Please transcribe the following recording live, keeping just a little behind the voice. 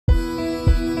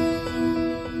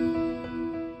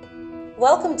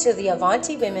Welcome to the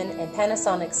Avanti Women and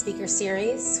Panasonic speaker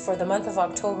series. For the month of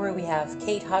October, we have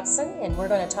Kate Hodgson, and we're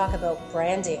going to talk about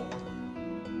branding.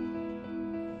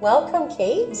 Welcome,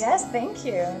 Kate. Yes, thank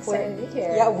you. I'm excited to be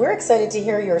here. Yeah, we're excited to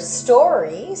hear your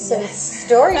story, since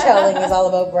storytelling is all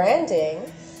about branding.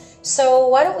 So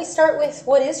why don't we start with,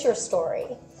 what is your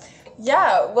story?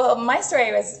 Yeah, well, my story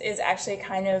is actually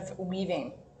kind of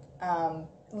weaving.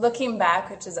 Looking back,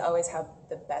 which is always how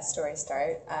the best stories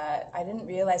start, I didn't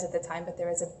realize at the time, but there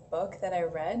was a book that I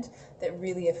read that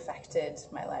really affected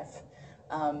my life.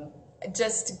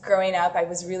 Just growing up, I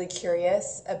was really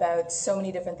curious about so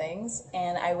many different things,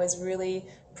 and I was really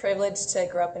privileged to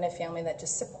grow up in a family that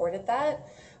just supported that.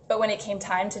 But when it came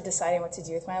time to deciding what to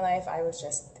do with my life, I was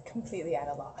just completely at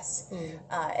a loss.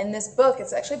 And this book,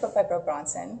 it's actually a book by Bill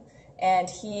Bronson, and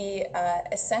he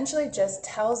essentially just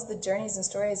tells the journeys and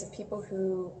stories of people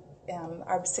who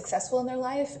are successful in their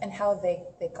life and how they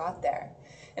got there.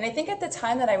 And I think at the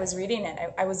time that I was reading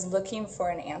it, I was looking for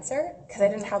an answer because I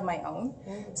didn't have my own.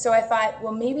 So I thought,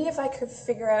 well, maybe if I could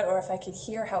figure out, or if I could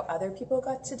hear how other people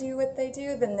got to do what they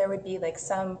do, then there would be like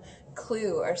some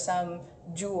clue or some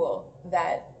jewel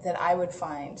that I would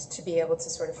find to be able to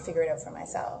sort of figure it out for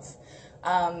myself.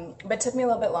 But it took me a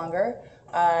little bit longer.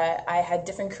 I had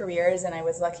different careers, and I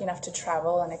was lucky enough to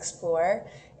travel and explore.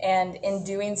 And in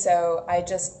doing so, I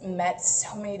just met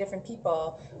so many different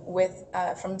people with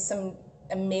from some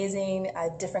amazing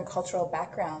different cultural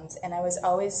backgrounds. And I was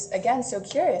always, again, so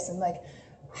curious. And like,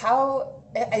 how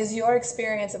is your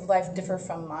experience of life differ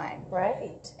from mine?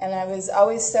 Right. And I was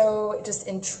always so just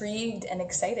intrigued and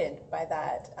excited by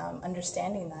that,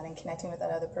 understanding that and connecting with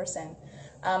that other person.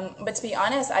 But to be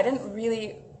honest, I didn't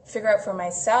really figure out for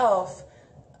myself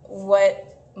what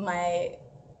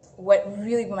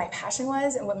really my passion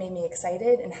was and what made me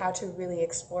excited and how to really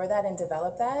explore that and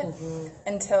develop that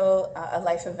until a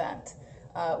life event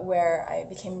where I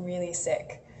became really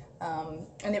sick.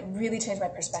 And it really changed my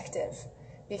perspective,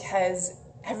 because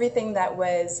everything that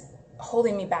was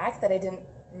holding me back that I didn't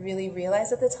really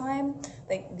realize at the time,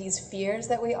 like these fears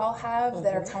that we all have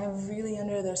that are kind of really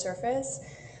under the surface,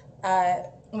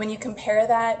 when you compare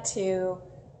that to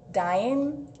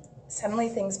dying, suddenly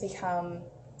things become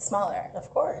smaller. Of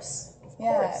course.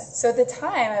 Yeah. So at the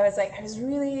time, I was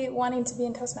really wanting to be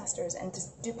in Toastmasters and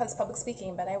just do public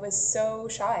speaking, but I was so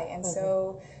shy, and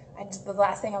so the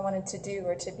last thing I wanted to do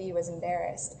or to be was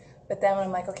embarrassed. But then when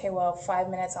I'm like, okay, well, 5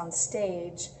 minutes on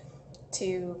stage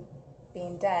to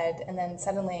being dead, and then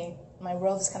suddenly my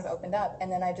world just kind of opened up, and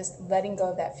then I just letting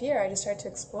go of that fear, I just started to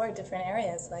explore different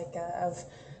areas like of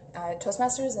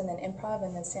Toastmasters, and then improv,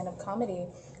 and then stand-up comedy.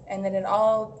 And then it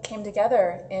all came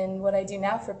together in what I do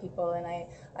now for people. And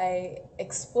I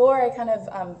explore,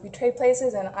 we trade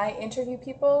places, and I interview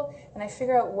people, and I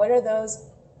figure out what are those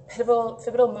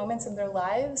pivotal moments in their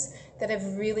lives that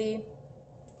have really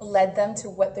led them to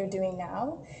what they're doing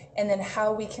now, and then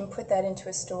how we can put that into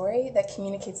a story that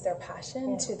communicates their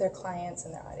passion to their clients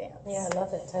and their audience. Yeah, I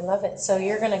love it. I love it. So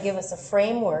you're going to give us a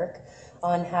framework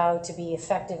on how to be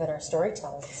effective at our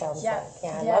storytelling, it sounds like.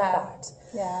 Yeah, I love that.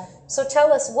 Yeah. So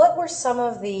tell us, what were some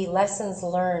of the lessons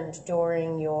learned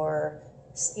during your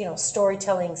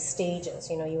storytelling stages?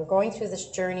 You were going through this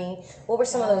journey. What were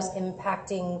some of those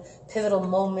impacting, pivotal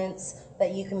moments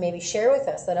that you can maybe share with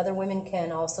us that other women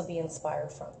can also be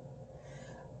inspired from?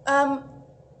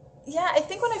 Yeah, I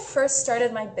think when I first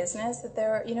started my business,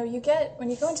 that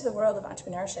when you go into the world of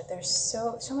entrepreneurship, there's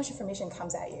so much information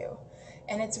comes at you,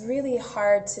 and it's really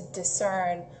hard to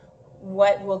discern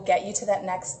what will get you to that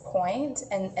next point,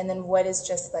 and then what is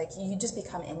just like, you just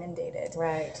become inundated.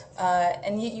 Right.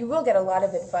 And you will get a lot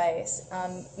of advice.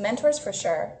 Mentors for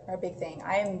sure are a big thing.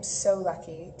 I am so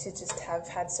lucky to just have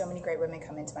had so many great women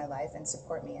come into my life and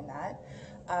support me in that.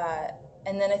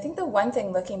 And then I think the one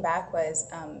thing looking back was,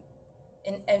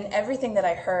 in everything that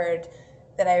I heard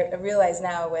that I realize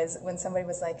now, was when somebody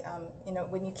was like,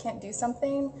 when you can't do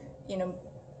something,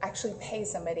 actually pay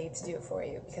somebody to do it for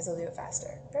you, because they'll do it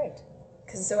faster. Right.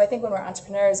 So I think when we're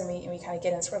entrepreneurs and we kind of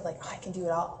get in sort of like, oh, I can do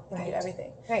it all, I can do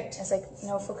everything. Right. It's like,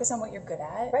 no, focus on what you're good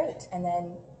at. Right. And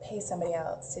then pay somebody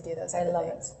else to do those other things. I love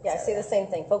it. Yeah, so, I say the same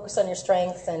thing. Focus on your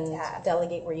strengths and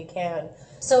delegate where you can.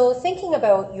 So thinking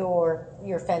about your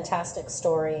fantastic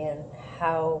story and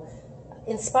how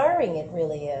inspiring it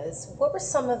really is, what were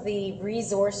some of the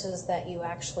resources that you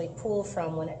actually pull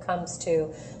from when it comes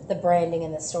to the branding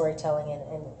and the storytelling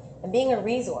and being a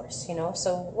resource,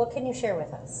 So what can you share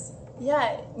with us?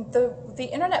 Yeah, the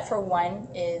internet, for one,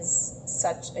 is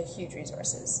such a huge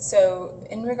resource. So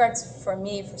in regards for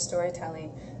me, for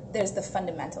storytelling, there's the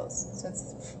fundamentals. So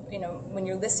it's, when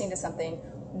you're listening to something,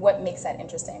 what makes that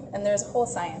interesting. And there's a whole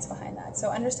science behind that. So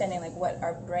understanding like what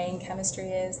our brain chemistry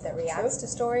is that reacts to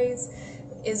stories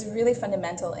is really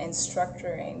fundamental in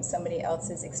structuring somebody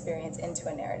else's experience into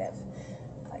a narrative.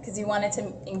 Because you want it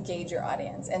to engage your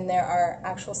audience, and there are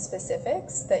actual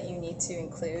specifics that you need to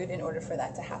include in order for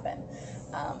that to happen.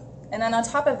 And then on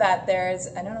top of that, there's,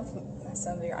 I don't know if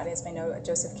some of your audience may know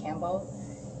Joseph Campbell.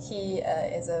 He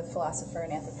is a philosopher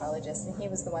and anthropologist, and he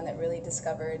was the one that really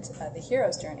discovered the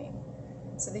hero's journey.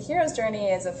 So the hero's journey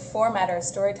is a format or a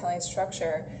storytelling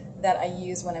structure that I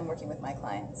use when I'm working with my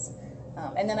clients.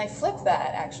 And then I flip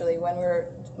that actually when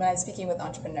I'm speaking with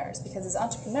entrepreneurs, because as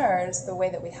entrepreneurs, the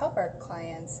way that we help our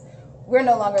clients, we're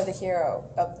no longer the hero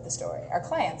of the story. Our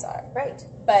clients are. Right.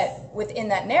 But within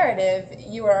that narrative,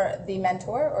 you are the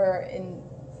mentor, or in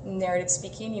narrative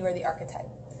speaking, you are the archetype.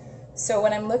 So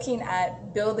when I'm looking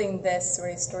at building this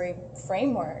sort of story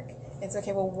framework, it's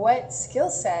okay, well, what skill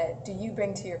set do you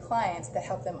bring to your clients that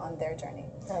help them on their journey?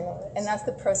 I love it. And that's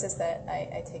the process that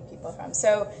I take people from.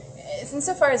 So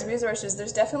insofar as resources,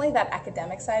 there's definitely that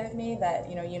academic side of me, that,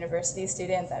 you know, university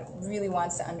student that really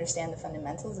wants to understand the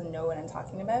fundamentals and know what I'm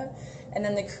talking about. And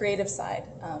then the creative side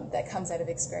that comes out of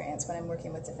experience when I'm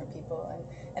working with different people.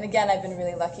 And again, I've been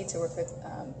really lucky to work with,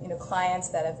 you know, clients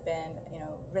that have been, you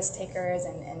know, risk takers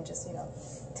and just, you know,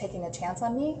 taking a chance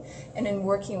on me. And in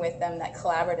working with them, that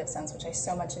collaborative sense, which I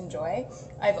so much enjoy,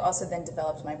 I've also then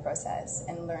developed my process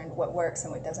and learned what works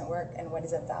and what doesn't work and what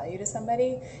is of value to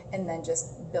somebody, and then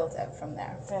just built out from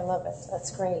there. I love it.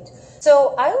 That's great.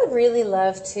 So I would really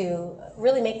love to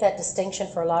really make that distinction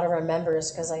for a lot of our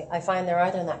members, because I find they're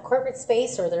either in that corporate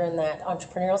space or they're in that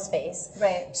entrepreneurial space.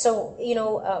 Right. So, you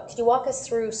know, could you walk us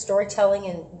through storytelling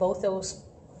in both those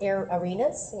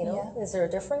arenas? You know, is there a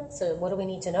difference? Or what do we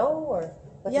need to know? Or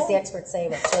what does the expert say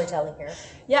about storytelling here?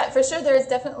 Yeah, for sure, there is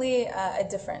definitely a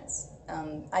difference.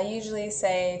 I usually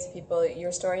say to people,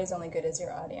 your story is only good as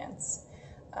your audience.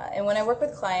 And when I work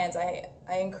with clients, I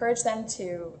encourage them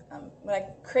to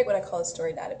create what I call a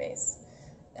story database.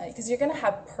 Because you're going to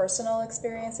have personal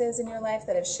experiences in your life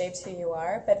that have shaped who you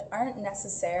are, but aren't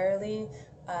necessarily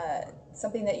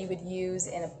something that you would use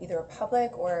in either a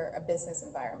public or a business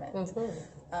environment.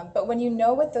 Mm-hmm. But when you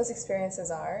know what those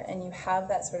experiences are and you have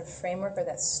that sort of framework or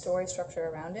that story structure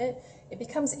around it, it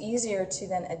becomes easier to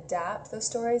then adapt those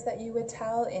stories that you would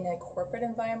tell in a corporate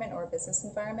environment or a business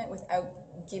environment without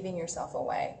giving yourself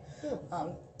away.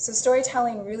 So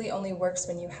storytelling really only works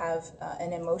when you have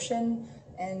an emotion,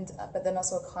 but then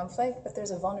also a conflict, but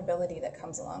there's a vulnerability that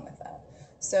comes along with that.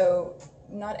 So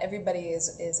not everybody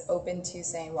is open to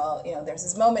saying, well, you know, there's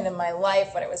this moment in my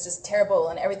life when it was just terrible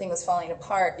and everything was falling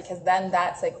apart, because then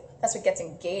that's what gets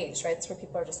engaged, right? That's where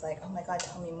people are just like, oh my God,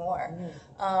 tell me more.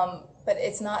 But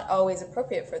it's not always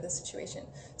appropriate for the situation.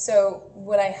 So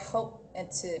what I help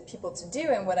people to do,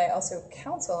 and what I also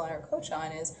counsel or coach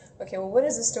on, is, okay, well, what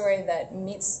is a story that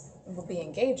will be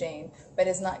engaging, but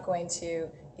is not going to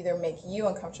either make you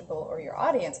uncomfortable or your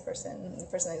audience person, the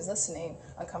person who's listening,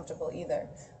 uncomfortable either.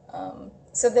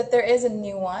 So that there is a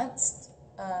nuance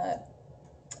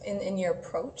in your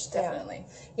approach, definitely.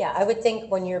 Yeah, I would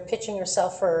think when you're pitching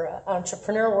yourself for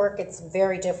entrepreneur work, it's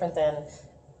very different than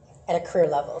at a career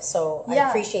level. So I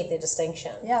appreciate the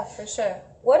distinction. Yeah, for sure.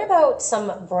 What about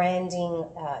some branding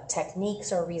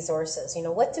techniques or resources? You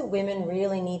know, what do women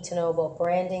really need to know about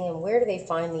branding, and where do they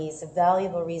find these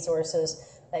valuable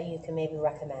resources that you can maybe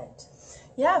recommend?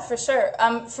 Yeah, for sure.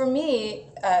 For me,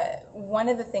 one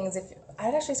of the things,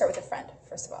 I'd actually start with a friend,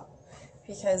 first of all,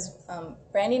 because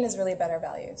branding is really about our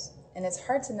values, and it's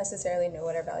hard to necessarily know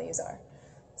what our values are.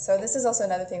 So this is also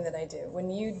another thing that I do.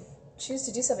 When you choose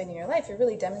to do something in your life, you're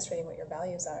really demonstrating what your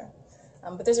values are.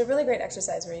 But there's a really great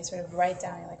exercise where you sort of write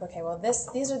down, you're like, okay, well,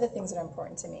 these are the things that are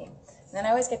important to me. And then I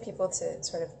always get people to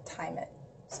sort of time it.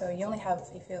 So you only have,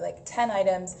 if you're like 10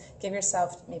 items, give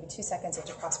yourself maybe 2 seconds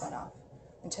to cross one off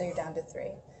until you're down to 3.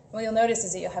 And what you'll notice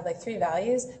is that you'll have like 3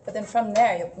 values, but then from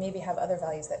there you'll maybe have other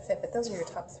values that fit, but those are your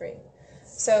top 3.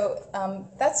 So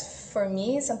that's, for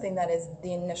me, something that is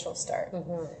the initial start.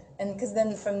 Mm-hmm. And because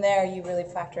then from there you really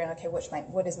factor in, okay,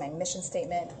 what is my mission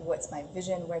statement? What's my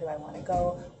vision? Where do I want to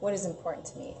go? What is important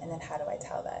to me? And then how do I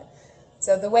tell that?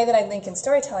 So the way that I link in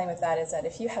storytelling with that is that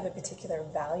if you have a particular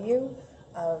value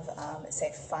of,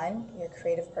 say, fun, you're a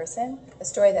creative person, a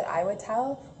story that I would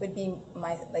tell would be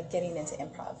getting into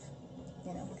improv.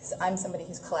 You know, because I'm somebody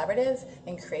who's collaborative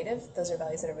and creative. Those are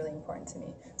values that are really important to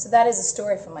me. So that is a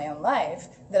story from my own life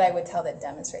that I would tell that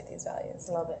demonstrate these values.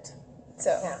 Love it.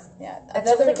 So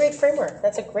that's a really great framework.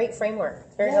 That's a great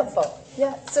framework. Very helpful.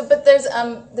 Yeah. So, but there's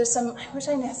some. I wish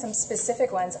I had some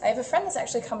specific ones. I have a friend that's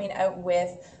actually coming out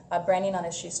with branding on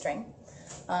a shoestring.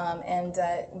 and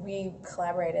we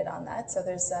collaborated on that. So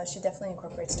she definitely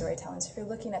incorporates storytelling. So if you're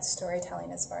looking at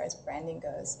storytelling as far as branding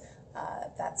goes,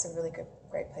 that's a really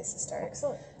great place to start.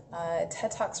 Excellent.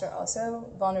 TED Talks are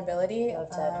also vulnerability. Love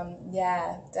TED.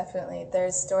 Yeah, definitely.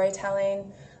 There's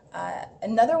storytelling.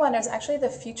 Another one is actually the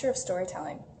future of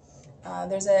storytelling.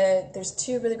 There's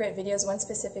two really great videos. One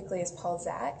specifically is Paul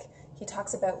Zak. He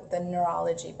talks about the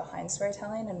neurology behind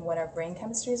storytelling and what our brain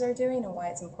chemistries are doing and why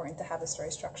it's important to have a story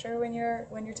structure when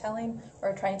you're telling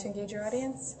or trying to engage your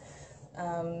audience.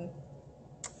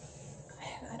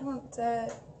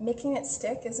 Making It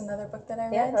Stick is another book that I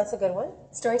read. Yeah, that's a good one.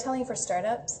 Storytelling for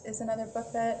Startups is another book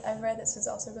that I've read. This is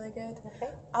also really good.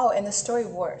 Okay. Oh, and The Story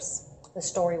Wars. The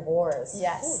Story Wars.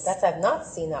 Yes. Ooh, I've not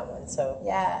seen that one, so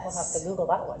yes. we'll have to Google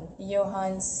that one.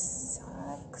 Johann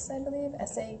Sachs, I believe,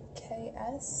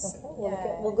 S-A-K-S.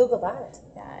 Okay, we'll Google that.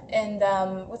 Yeah,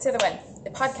 and what's the other one?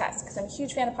 The podcast, because I'm a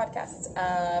huge fan of podcasts.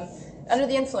 Under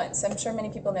the Influence, I'm sure many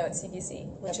people know it's CBC,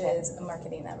 which is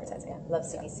marketing and advertising. Yeah, love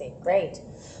CBC. Great.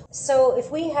 So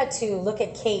if we had to look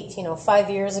at Kate, 5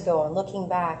 years ago and looking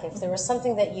back, if there was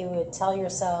something that you would tell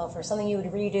yourself or something you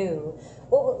would redo,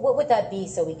 what would that be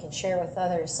so we can share with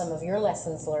others some of your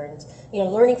lessons learned?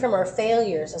 Learning from our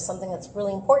failures is something that's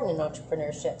really important in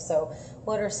entrepreneurship. So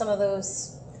what are some of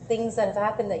those things that have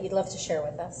happened that you'd love to share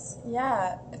with us?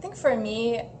 Yeah, I think for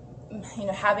me,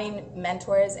 having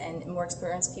mentors and more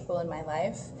experienced people in my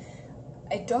life,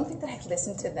 I don't think that I've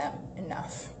listened to them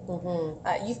enough.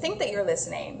 Mm-hmm. You think that you're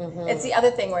listening. Mm-hmm. It's the other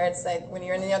thing where it's like when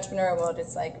you're in the entrepreneurial world,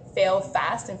 it's like fail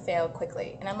fast and fail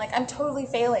quickly. And I'm like, I'm totally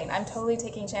failing. I'm totally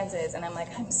taking chances. And I'm like,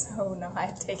 I'm so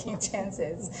not taking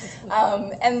chances.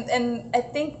 And I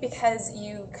think because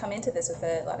you come into this with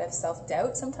a lot of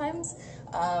self-doubt sometimes,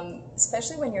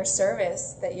 especially when your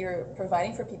service that you're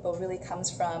providing for people really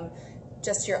comes from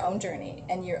just your own journey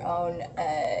and your own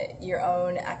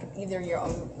either your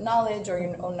own knowledge or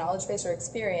your own knowledge base or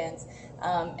experience,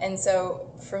 and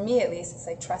so for me at least, it's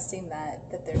like trusting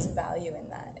that there's value in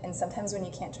that. And sometimes when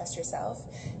you can't trust yourself,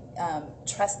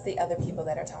 trust the other people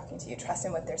that are talking to you, trust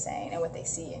in what they're saying and what they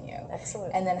see in you.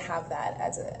 Excellent. And then have that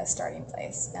as a starting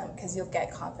place, because you'll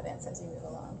get confidence as you move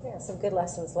along. Yeah, some good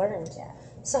lessons learned. Yeah.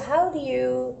 So how do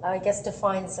you,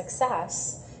 define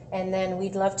success? And then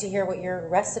we'd love to hear what your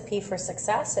recipe for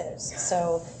success is.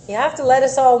 So you have to let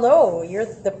us all know. You're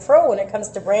the pro when it comes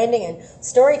to branding and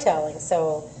storytelling.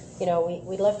 So,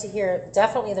 we'd love to hear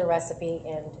definitely the recipe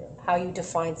and how you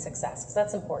define success, because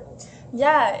that's important.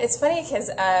 Yeah, it's funny because,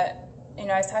 I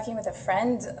was talking with a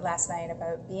friend last night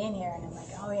about being here, and I'm like,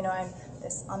 I'm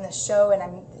on this show, and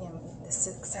I'm this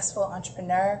successful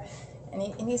entrepreneur. And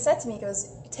he said to me, he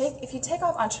goes, if you take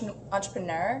off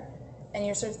entrepreneur, and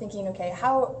you're sort of thinking, okay,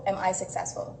 how am I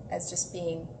successful as just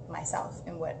being myself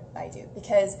in what I do?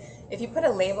 Because if you put a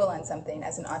label on something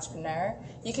as an entrepreneur,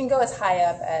 you can go as high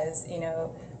up as,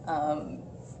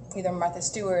 either Martha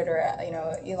Stewart or,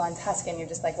 Elon Musk, and you're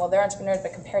just like, well, they're entrepreneurs,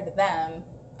 but compared to them,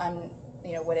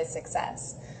 what is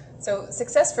success? So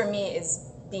success for me is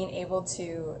being able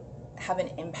to have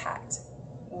an impact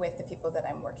with the people that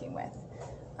I'm working with.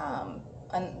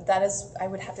 And that is, I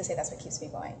would have to say, that's what keeps me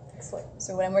going. Excellent.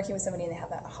 So when I'm working with somebody and they have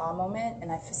that aha moment, and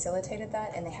I facilitated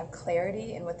that, and they have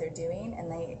clarity in what they're doing,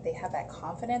 and they have that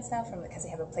confidence now because they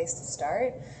have a place to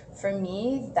start, for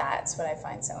me, that's what I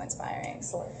find so inspiring.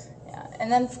 Excellent. Yeah. And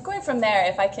then going from there,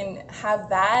 if I can have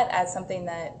that as something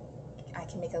that I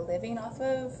can make a living off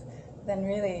of, then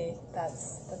really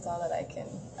that's all that I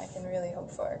can really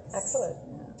hope for. Excellent.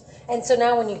 Yeah. And so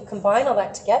now when you combine all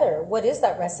that together, what is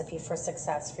that recipe for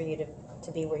success for you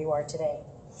to be where you are today?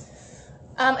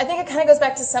 I think it kind of goes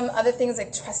back to some other things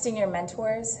like trusting your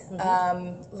mentors,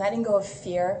 letting go of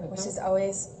fear, which is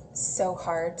always so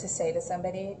hard to say to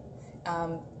somebody.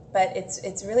 But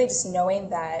it's really just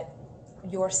knowing that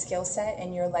your skill set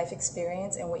and your life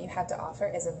experience and what you have to offer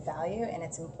is of value and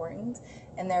it's important,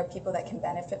 and there are people that can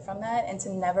benefit from that, and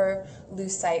to never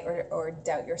lose sight or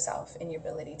doubt yourself in your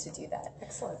ability to do that.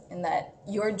 Excellent. And that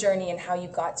your journey and how you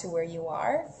got to where you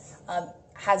are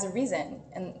has a reason,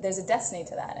 and there's a destiny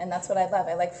to that, and that's what I love.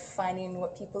 I like finding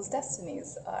what people's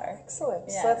destinies are. Excellent.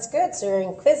 Yeah. So that's good. So you're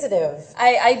inquisitive.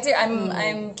 I do.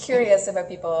 I'm curious about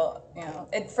people.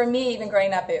 For me, even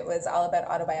growing up, it was all about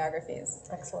autobiographies.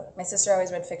 Excellent. My sister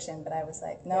always read fiction, but I was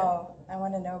like, no, I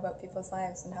want to know about people's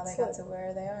lives and how they got to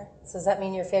where they are. So does that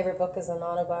mean your favorite book is an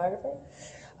autobiography?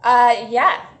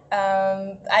 Yeah.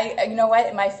 You know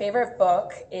what? My favorite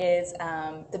book is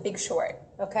The Big Short.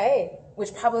 Okay.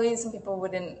 Which probably some people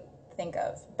wouldn't think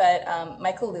of, but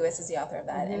Michael Lewis is the author of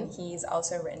that, and he's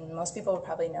also written. Most people would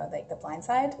probably know like The Blind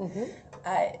Side.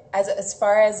 As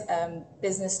far as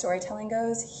business storytelling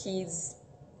goes, he's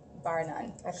bar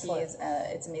none. Excellent.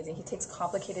 It's amazing. He takes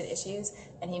complicated issues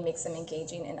and he makes them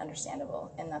engaging and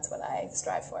understandable, and that's what I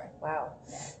strive for. Wow.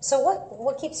 Yeah. So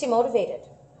what keeps you motivated?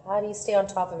 How do you stay on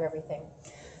top of everything?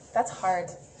 That's hard.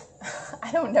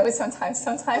 I don't know sometimes.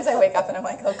 Sometimes I wake up and I'm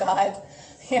like, oh God,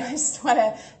 I just want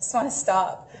to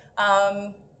stop.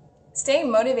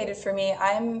 Staying motivated for me,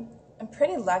 I'm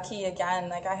pretty lucky again.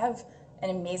 Like I have an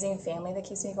amazing family that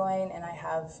keeps me going, and I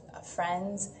have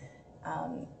friends.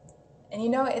 And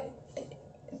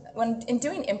when in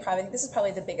doing improv, I think this is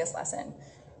probably the biggest lesson.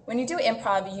 When you do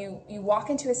improv, you walk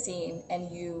into a scene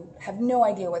and you have no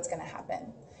idea what's going to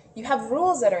happen. You have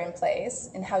rules that are in place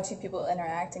in how two people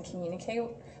interact and communicate,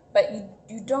 but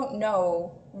you don't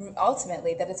know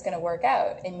ultimately that it's going to work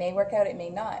out. It may work out, it may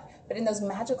not. But in those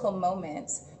magical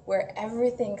moments where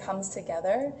everything comes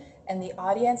together and the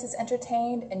audience is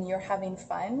entertained and you're having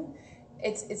fun,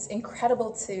 it's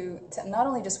incredible to not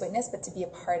only just witness, but to be a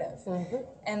part of. Mm-hmm.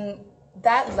 And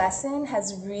that lesson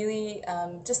has really,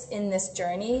 just in this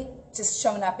journey, just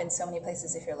shown up in so many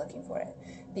places if you're looking for it.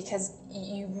 Because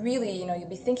you really, you'll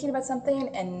be thinking about something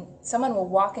and someone will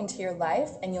walk into your life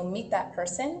and you'll meet that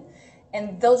person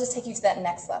and they'll just take you to that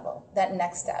next level, that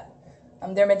next step.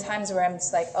 There have been times where I'm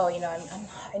just like,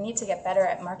 I need to get better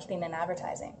at marketing and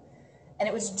advertising. And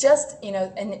it was just,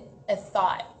 a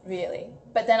thought, really.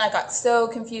 But then I got so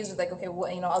confused with like, okay,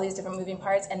 all these different moving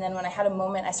parts. And then when I had a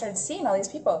moment, I started seeing all these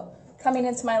people coming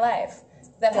into my life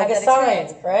that had that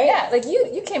experience. Right? Yeah, like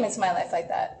you came into my life like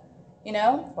that.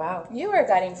 Wow. You were a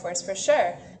guiding force for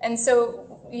sure. And so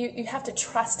you have to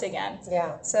trust again.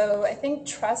 Yeah. So I think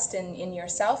trust in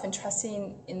yourself and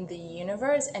trusting in the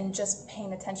universe and just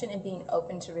paying attention and being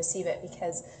open to receive it,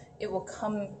 because it will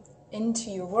come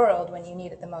into your world when you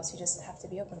need it the most. You just have to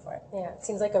be open for it. Yeah, it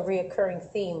seems like a reoccurring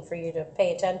theme for you to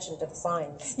pay attention to the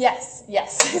signs. Yes,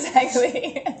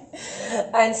 exactly.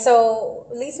 And so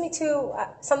it leads me to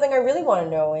something I really want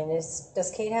to know, and is,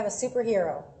 does Kate have a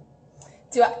superhero?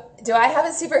 Do I have a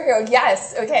superhero?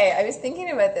 Yes. Okay, I was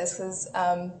thinking about this because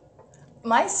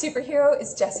my superhero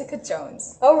is Jessica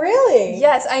Jones. Oh, really?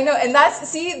 Yes, I know. And that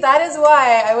is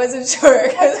why I wasn't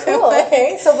sure. That's cool.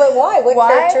 Okay, so but why? What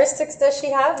characteristics does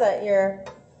she have that you're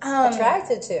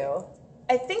attracted to?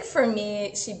 I think for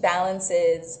me, she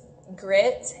balances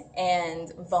grit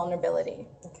and vulnerability.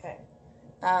 Okay.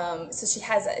 So she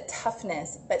has a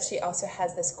toughness, but she also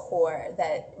has this core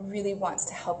that really wants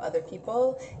to help other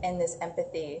people and this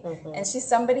empathy. Mm-hmm. And she's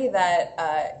somebody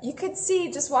that you could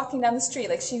see just walking down the street.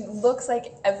 Like, she looks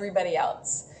like everybody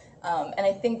else. And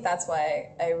I think that's why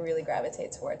I really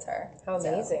gravitate towards her. How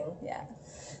amazing. So, yeah.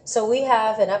 So we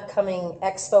have an upcoming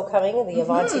expo coming, the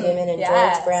Avanti Women in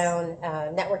George Brown,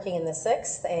 networking in the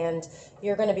 6th, and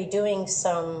you're going to be doing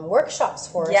some workshops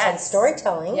for us on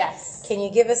storytelling. Yes. Can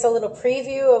you give us a little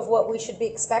preview of what we should be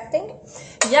expecting?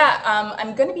 Yeah,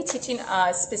 I'm going to be teaching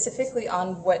specifically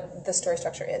on what the story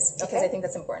structure is, because I think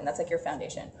that's important. That's like your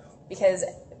foundation. Because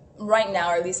right now,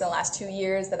 or at least in the last 2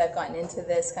 years that I've gotten into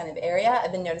this kind of area,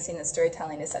 I've been noticing that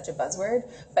storytelling is such a buzzword,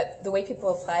 but the way people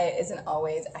apply it isn't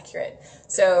always accurate.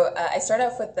 So I start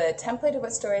off with the template of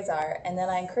what stories are, and then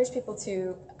I encourage people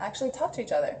to actually talk to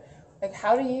each other. Like,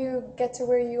 how do you get to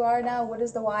where you are now? What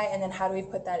is the why? And then how do we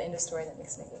put that into a story that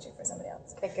makes it engaging for somebody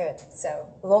else? Okay, good. So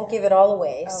we won't give it all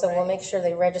away, we'll make sure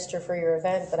they register for your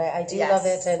event. But I do love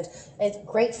it, and I'm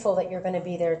grateful that you're going to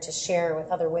be there to share with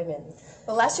other women.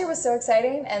 Well, last year was so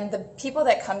exciting, and the people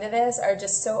that come to this are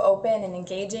just so open and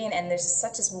engaging, and there's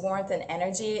such this warmth and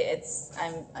energy.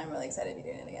 I'm really excited to be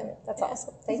doing it again. That's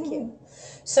awesome. Thank you.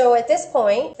 So at this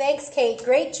point, thanks, Kate.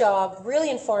 Great job. Really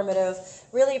informative.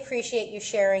 Really appreciate you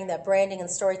sharing that branding and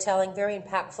storytelling. Very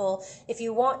impactful. If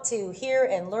you want to hear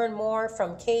and learn more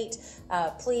from Kate,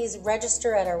 please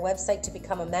register at our website to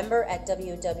become a member at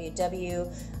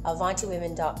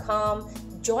www.avantiwomen.com.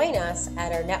 Join us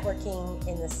at our networking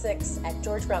in the 6th at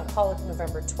George Brown College,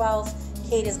 November 12th.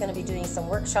 Kate is going to be doing some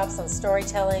workshops on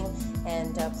storytelling,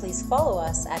 and please follow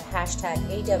us at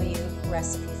 #AW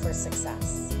Recipe for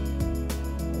Success.